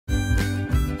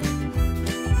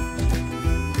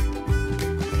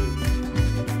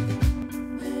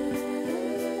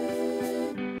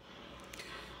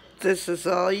This is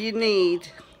all you need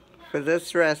for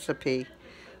this recipe.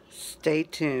 Stay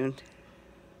tuned.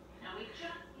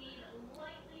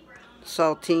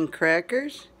 Saltine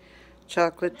crackers,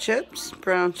 chocolate chips,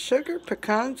 brown sugar,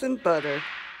 pecans, and butter.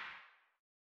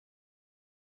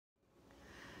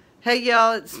 Hey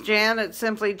y'all, it's Jan at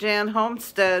Simply Jan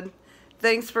Homestead.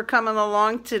 Thanks for coming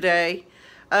along today.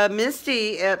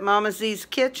 Misty at Mama Z's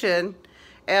Kitchen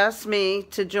asked me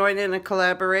to join in a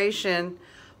collaboration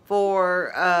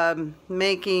for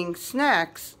making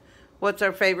snacks. What's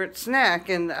our favorite snack?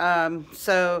 And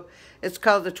so it's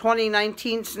called the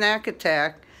 2019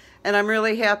 Snackattack. And I'm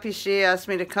really happy she asked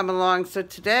me to come along. So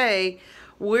today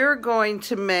we're going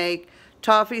to make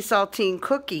Toffee Saltine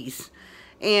Cookies.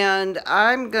 And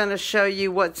I'm going to show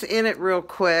you what's in it real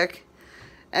quick.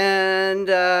 And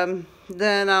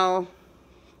then I'll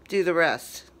do the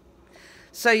rest.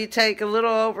 So you take a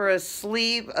little over a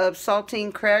sleeve of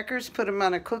saltine crackers, put them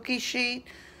on a cookie sheet,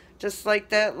 just like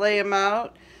that, lay them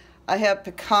out. I have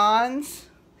pecans,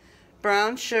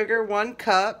 brown sugar, 1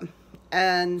 cup,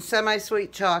 and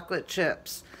semi-sweet chocolate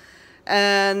chips.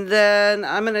 And then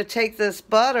I'm going to take this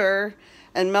butter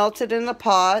and melt it in the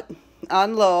pot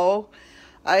on low.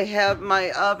 I have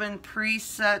my oven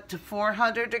preset to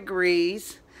 400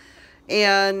 degrees.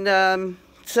 And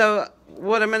so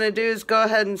what I'm going to do is go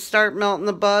ahead and start melting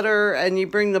the butter, and you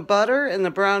bring the butter and the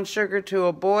brown sugar to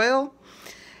a boil,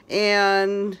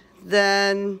 and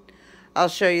then I'll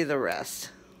show you the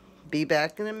rest. Be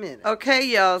back in a minute. Okay,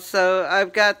 y'all, so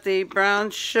I've got the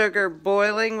brown sugar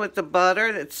boiling with the butter.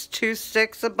 It's 2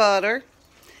 sticks of butter,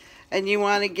 and you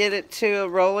want to get it to a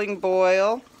rolling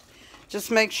boil. Just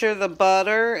make sure the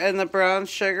butter and the brown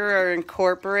sugar are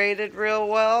incorporated real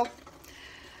well.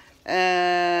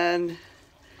 And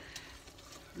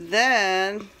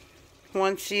then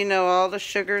once you know all the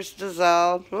sugar's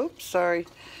dissolved, oops, sorry,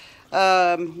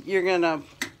 you're gonna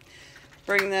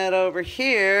bring that over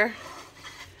here.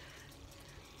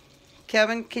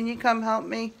 Kevin, can you come help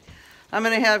me? I'm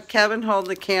gonna have Kevin hold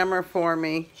the camera for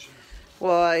me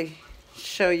while I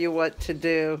show you what to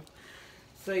do.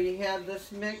 So you have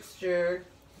this mixture,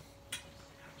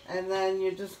 and then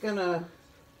you're just gonna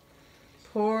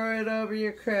pour it over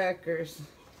your crackers,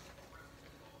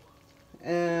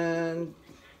 and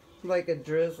like a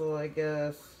drizzle, I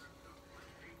guess.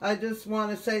 I just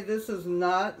want to say this is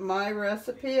not my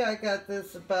recipe. I got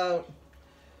this about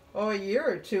a year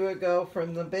or 2 ago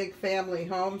from the Big Family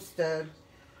Homestead.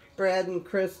 Brad and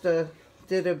Krista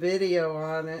did a video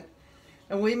on it,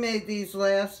 and we made these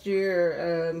last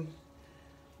year, and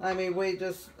I mean,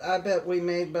 I bet we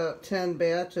made about 10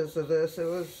 batches of this. It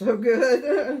was so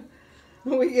good.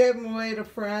 We gave them away to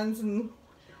friends and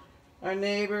our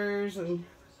neighbors, and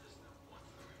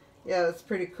yeah, it's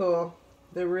pretty cool.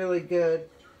 They're really good.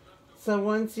 So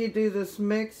once you do this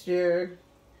mixture,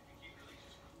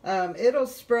 it'll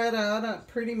spread out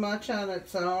pretty much on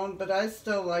its own, but I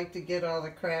still like to get all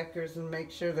the crackers and make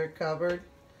sure they're covered.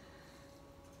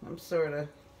 I'm sort of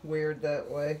weird that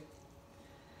way.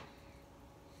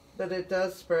 But it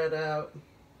does spread out.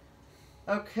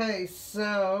 Okay,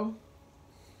 so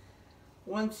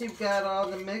once you've got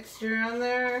all the mixture on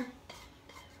there,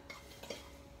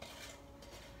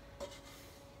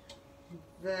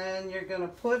 then you're going to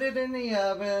put it in the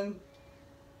oven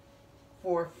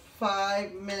for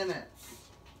 5 minutes.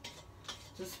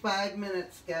 Just 5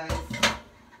 minutes, guys.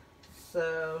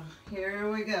 So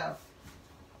here we go.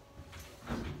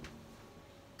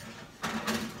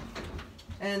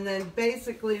 And then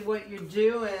basically what you're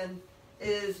doing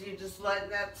is you're just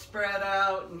letting that spread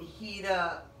out and heat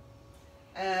up.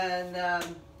 And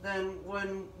then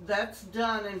when that's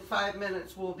done in 5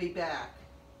 minutes, we'll be back.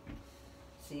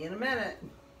 See you in a minute.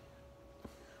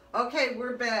 Okay,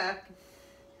 we're back.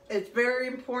 It's very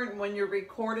important when you're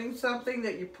recording something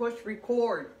that you push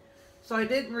record. So I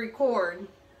didn't record,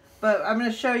 but I'm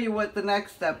going to show you what the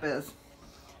next step is.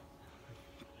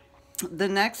 The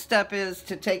next step is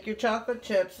to take your chocolate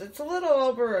chips. It's a little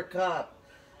over a cup.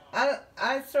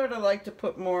 I sort of like to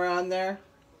put more on there.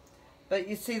 But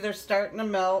you see they're starting to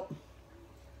melt.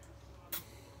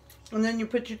 And then you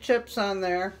put your chips on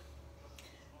there.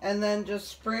 And then just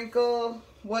sprinkle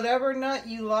whatever nut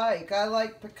you like. I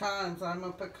like pecans. I'm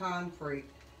a pecan freak.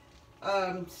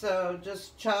 So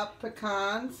just chop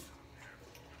pecans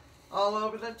all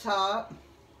over the top.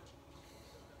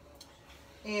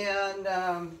 And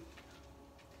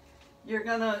you're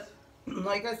gonna,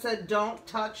 like I said, don't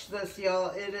touch this, y'all.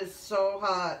 It is so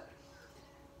hot.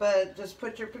 But just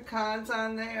put your pecans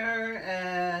on there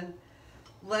and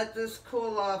let this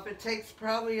cool off. It takes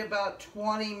probably about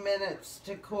 20 minutes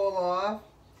to cool off.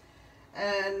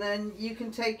 And then you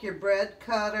can take your bread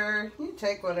cutter, you can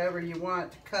take whatever you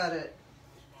want to cut it,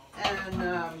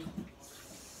 and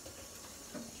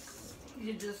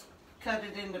you just cut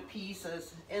it into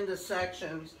pieces, into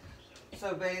sections.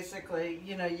 So basically,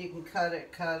 you know, you can cut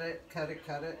it,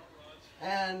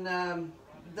 and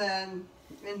then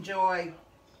enjoy.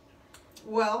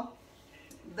 Well,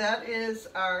 that is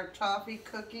our toffee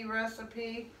cookie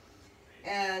recipe,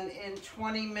 and in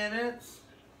 20 minutes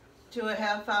to a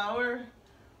half hour,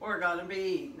 we're gonna be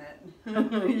eating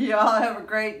it. Y'all have a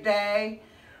great day.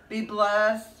 Be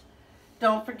blessed.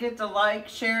 Don't forget to like,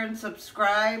 share, and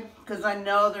subscribe, because I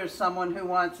know there's someone who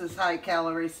wants this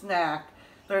high-calorie snack.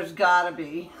 There's gotta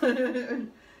be.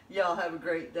 Y'all have a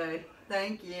great day.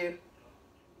 Thank you.